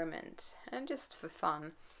experiment and just for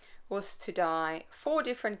fun was to dye 4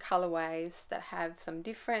 different colorways that have some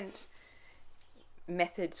different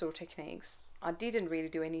methods or techniques. I didn't really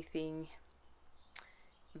do anything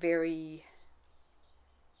very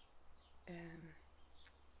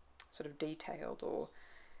sort of detailed, or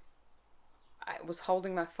I was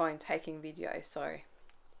holding my phone taking video, so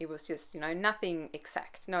it was just, you know, nothing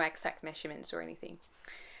exact, no exact measurements or anything.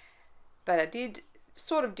 But I did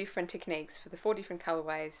sort of different techniques for the 4 different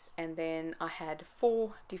colorways, and then I had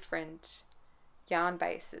 4 different yarn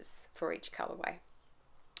bases for each colorway.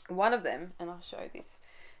 One of them, and I'll show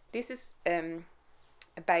this is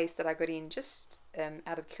a base that I got in just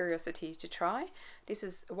out of curiosity to try. This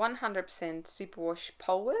is 100% superwash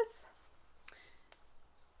Polworth.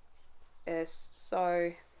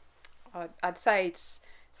 So I'd say it's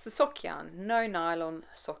the sock yarn, no nylon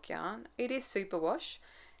sock yarn. It is superwash,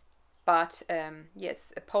 but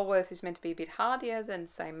yes, Polworth is meant to be a bit hardier than,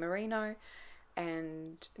 say, merino,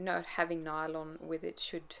 and not having nylon with it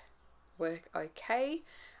should work okay.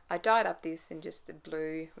 I dyed up this in just the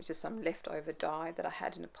blue, which is some leftover dye that I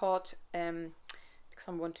had in a pot, because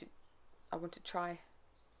I want to try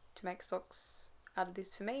to make socks out of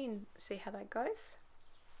this for me and see how that goes.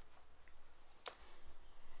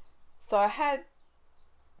 So I had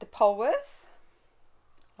the Polworth.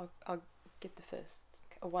 I'll get the first,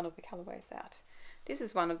 or one of the colorways out. This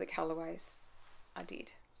is one of the colorways I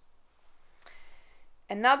did.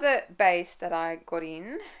 Another base that I got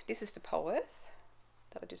in, this is the Polworth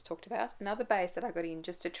that I just talked about. Another base that I got in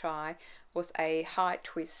just to try was a high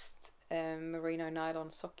twist merino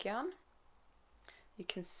nylon sock yarn. You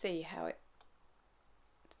can see how the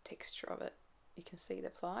texture of it, you can see the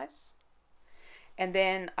plies. And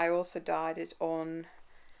then I also dyed it on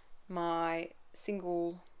my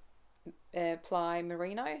single ply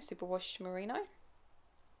merino, superwash merino,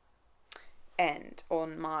 and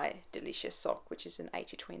on my delicious sock, which is an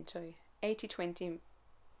 80-20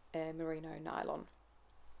 merino nylon.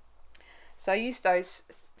 So I used those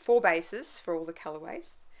 4 bases for all the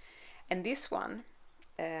colorways, and this one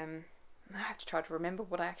I have to try to remember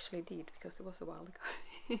what I actually did because it was a while ago.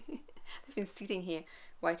 They've been sitting here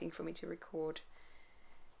waiting for me to record.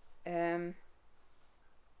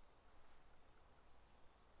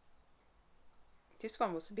 This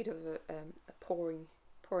one was a bit of a pouring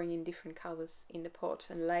in different colors in the pot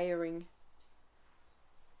and layering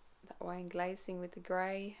that way and glazing with the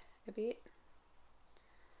grey a bit.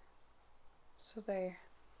 So they're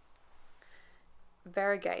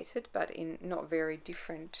variegated, but in not very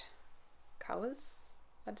different colors,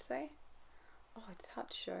 I'd say. Oh, it's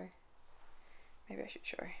hard to show. Maybe I should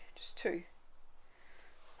show just 2.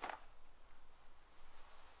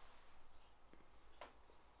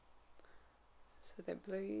 So they're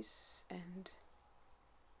blues and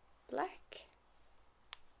black.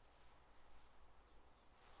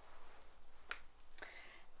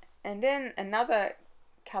 And then another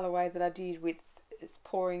colorway that I did with is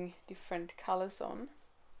pouring different colors on.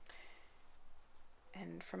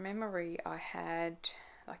 And from memory I had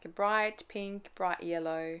like a bright pink, bright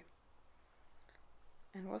yellow,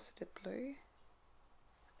 and was it a blue?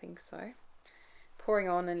 I think so. Pouring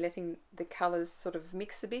on and letting the colors sort of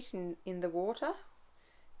mix a bit in the water,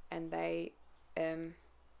 and they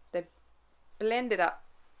blended up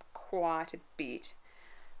quite a bit.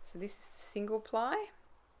 So this is the single ply,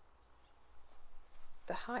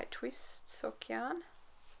 the high twist sock yarn,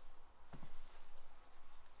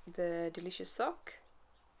 the delicious sock,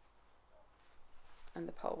 and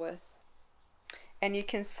the Polworth. And you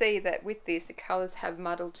can see that with this the colours have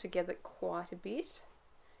muddled together quite a bit.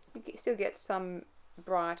 You still get some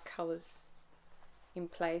bright colours in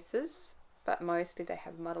places, but mostly they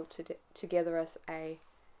have muddled together as a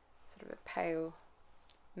sort of a pale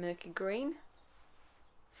murky green,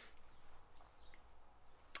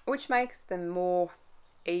 which makes them more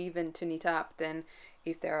even to knit up than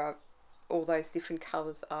if there are all those different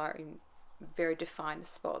colours are in very defined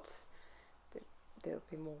spots. They'll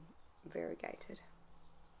be more variegated.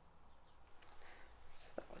 So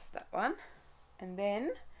that was that one. And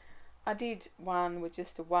then I did one with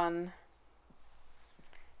just a one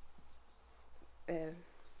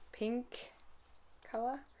pink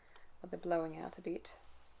colour. Oh, they're blowing out a bit.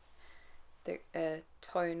 They're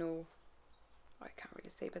tonal, I can't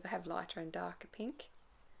really see, but they have lighter and darker pink.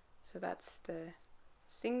 So that's the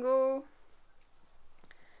single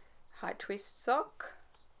high twist sock,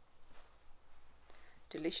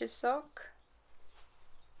 delicious sock,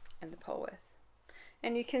 and the Polworth.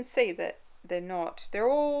 And you can see that they're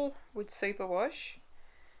all with superwash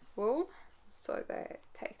wool, so they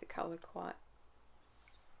take the colour quite,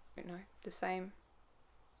 the same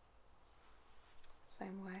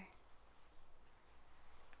same way.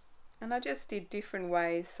 And I just did different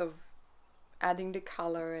ways of adding the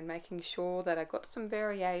colour and making sure that I got some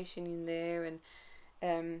variation in there,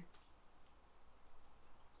 and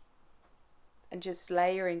just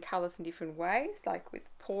layering colours in different ways, like with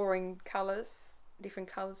pouring colours, different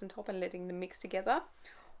colours on top and letting them mix together.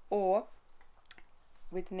 Or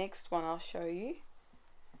with the next one I'll show you,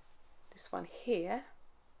 this one here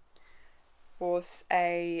was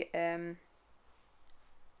a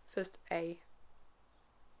first a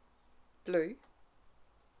blue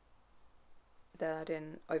that I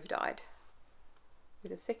then overdyed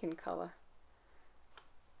with a second colour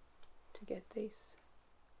to get these.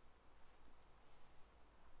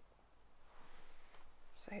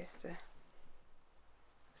 So here's the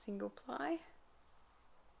single ply,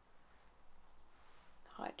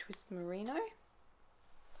 high twist merino,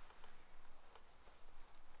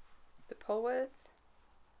 the Polworth,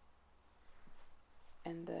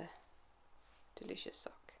 and the delicious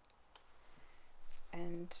sock.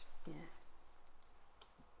 And yeah,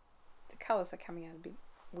 the colours are coming out a bit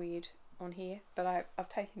weird on here, but I've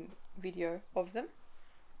taken video of them.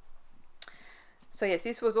 So yes,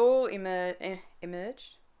 this was all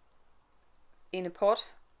emerged in a pot,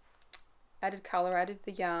 added colour, added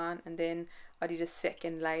the yarn, and then I did a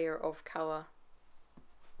second layer of colour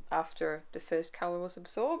after the first colour was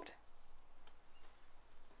absorbed.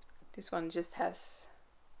 This one just has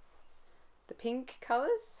the pink colours,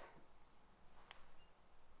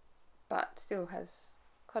 but still has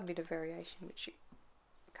quite a bit of variation, which you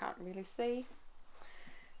can't really see.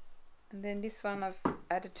 And then this one I've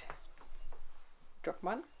added, drop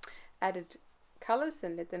one, added colours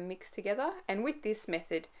and let them mix together. And with this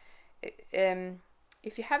method,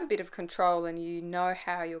 if you have a bit of control and you know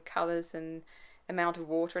how your colours and amount of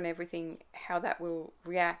water and everything, how that will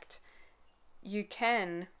react, you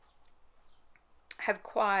can have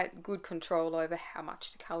quite good control over how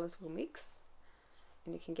much the colours will mix,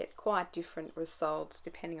 and you can get quite different results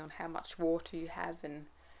depending on how much water you have and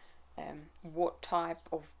what type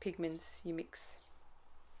of pigments you mix.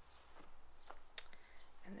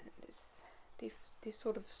 And then this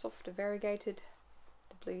sort of softer variegated,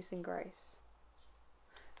 the blues and greys.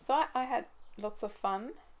 So I had lots of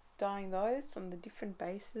fun dyeing those on the different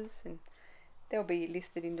bases, and they'll be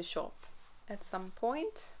listed in the shop at some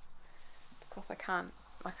point, because I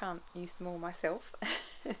can't use them all myself.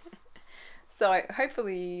 So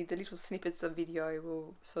hopefully the little snippets of video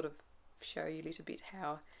will sort of show you a little bit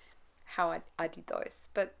how I did those.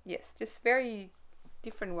 But yes, just very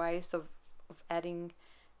different ways of adding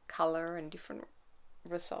colour and different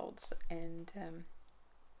results, and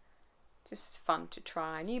just fun to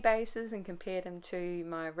try new bases and compare them to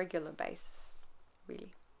my regular bases,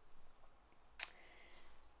 really.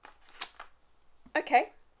 Okay,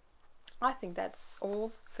 I think that's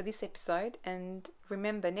all for this episode, and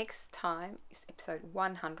remember, next time is episode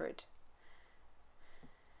 100.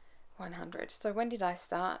 100. So when did I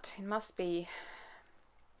start? It must be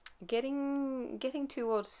getting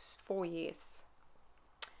towards 4 years.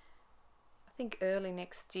 I think early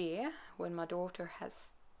next year, when my daughter has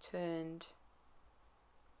turned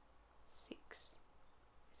 6.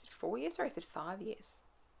 Is it 4 years or is it 5 years?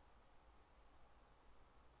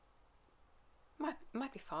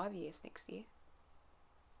 Might be 5 years next year.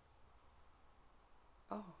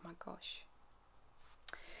 Oh my gosh.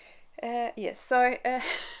 Yes, so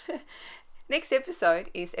next episode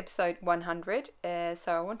is episode 100, so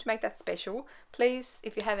I want to make that special. Please,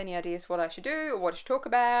 if you have any ideas what I should do or what I should talk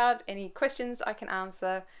about, any questions I can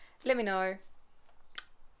answer, let me know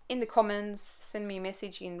in the comments. Send me a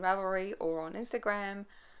message in Ravelry or on Instagram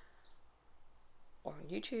or on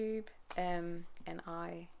YouTube, and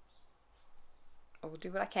I will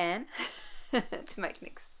do what I can to make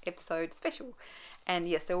next episode special. And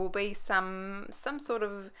yes, there will be some sort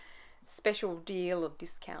of special deal or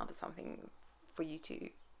discount or something for you to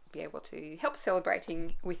be able to help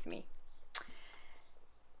celebrating with me.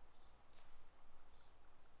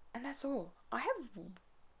 And that's all. I have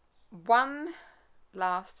one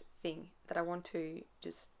last thing that I want to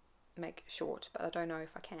just make short, but I don't know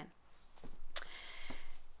if I can.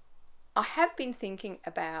 I have been thinking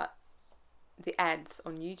about the ads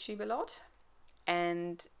on YouTube a lot,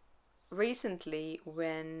 and recently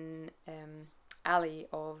when Ali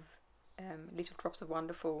of Little Drops of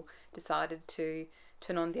Wonderful decided to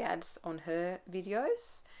turn on the ads on her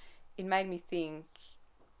videos, it made me think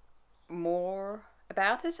more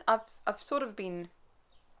about it. I've sort of been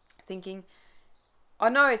thinking, I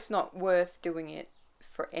know it's not worth doing it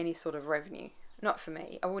for any sort of revenue. Not for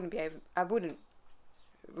me. I wouldn't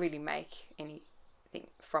really make anything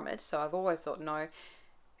from it. So I've always thought, no,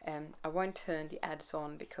 I won't turn the ads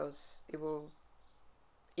on because it will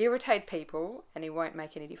irritate people and it won't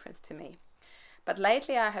make any difference to me. But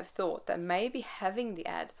lately I have thought that maybe having the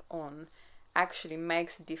ads on actually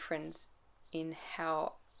makes a difference in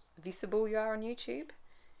how visible you are on YouTube.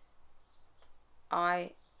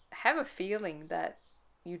 I have a feeling that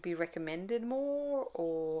you'd be recommended more,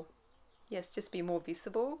 or yes, just be more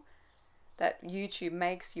visible. That YouTube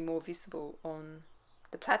makes you more visible on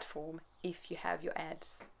the platform if you have your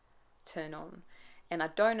ads turned on. And I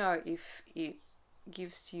don't know if it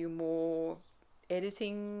gives you more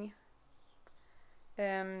editing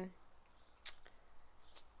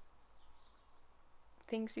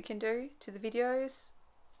things you can do to the videos.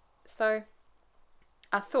 So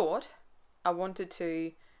I thought I wanted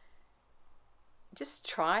to just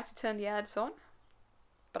try to turn the ads on,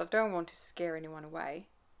 but I don't want to scare anyone away.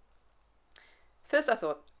 First I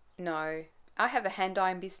thought, no, I have a hand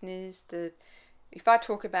dyeing business. If I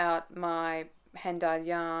talk about my hand dyed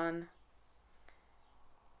yarn,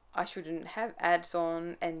 I shouldn't have ads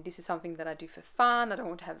on, and this is something that I do for fun. I don't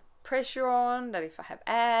want to have pressure on that if I have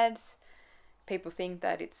ads, people think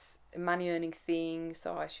that it's a money earning thing,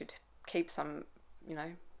 so I should keep some,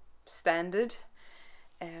 standard.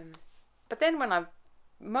 But then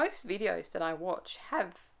most videos that I watch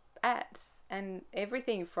have ads, and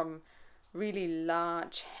everything from really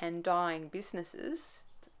large hand dyeing businesses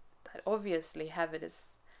that obviously have it as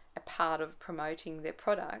a part of promoting their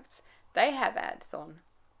products, they have ads on.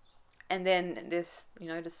 And then there's,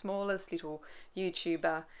 the smallest little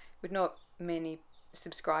YouTuber with not many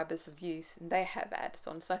subscribers or views, and they have ads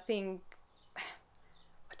on. So I think,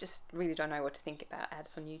 I just really don't know what to think about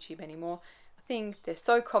ads on YouTube anymore. I think they're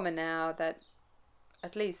so common now that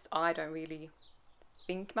at least I don't really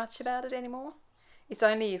think much about it anymore. It's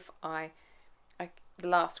only if the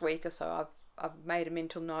last week or so, I've made a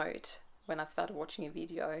mental note when I've started watching a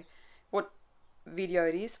video, what video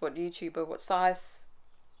it is, what YouTuber, what size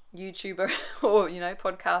YouTuber or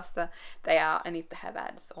podcaster they are, and if they have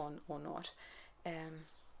ads on or not.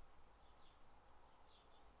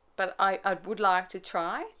 But I would like to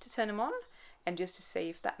try to turn them on, and just to see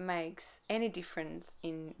if that makes any difference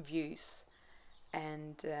in views,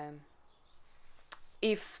 and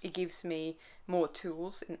if it gives me more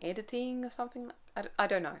tools in editing or something. I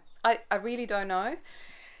don't know. I really don't know.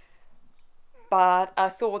 But I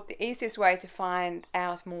thought the easiest way to find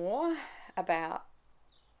out more about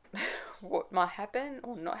what might happen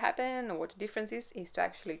or not happen, or what the difference is to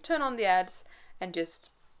actually turn on the ads and just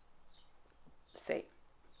see.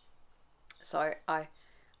 So I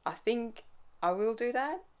think I will do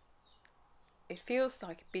that. It feels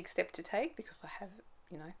like a big step to take because I have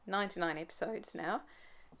 99 episodes now,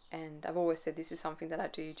 and I've always said this is something that I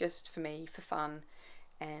do just for me, for fun,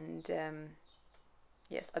 and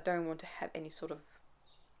yes, I don't want to have any sort of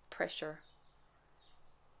pressure.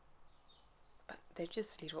 But they're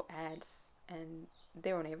just little ads, and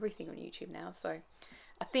they're on everything on YouTube now. So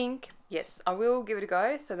I think, yes, I will give it a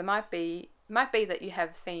go. So there might be that you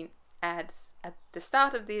have seen ads at the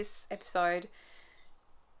start of this episode.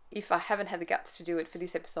 If I haven't had the guts to do it for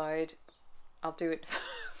this episode, I'll do it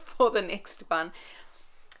for the next one.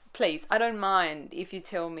 Please, I don't mind if you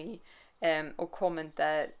tell me or comment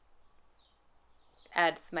that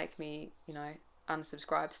ads make me,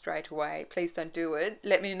 unsubscribe straight away. Please don't do it.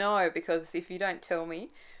 Let me know, because if you don't tell me,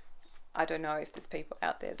 I don't know if there's people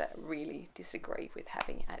out there that really disagree with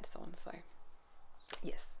having ads on. So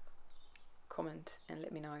yes, comment and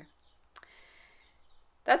let me know.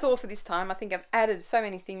 That's all for this time. I think I've added so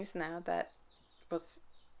many things now that was,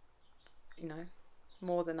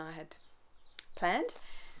 more than I had planned.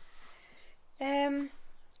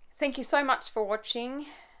 Thank you so much for watching.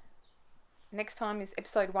 Next time is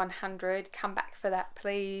episode 100. Come back for that,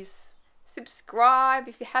 please. Subscribe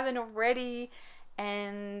if you haven't already,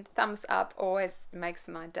 and thumbs up always makes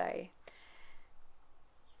my day.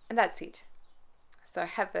 And that's it. So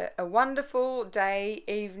have a wonderful day,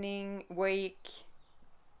 evening, week,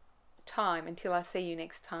 time until I see you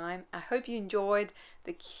next time. I hope you enjoyed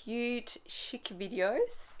the cute, chic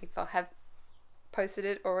videos, if I have posted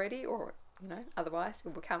it already, or otherwise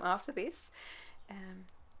it will come after this.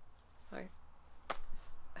 So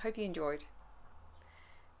I hope you enjoyed.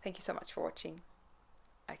 Thank you so much for watching.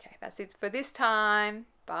 Okay, that's it for this time.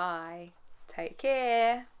 Bye. Take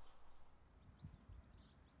care.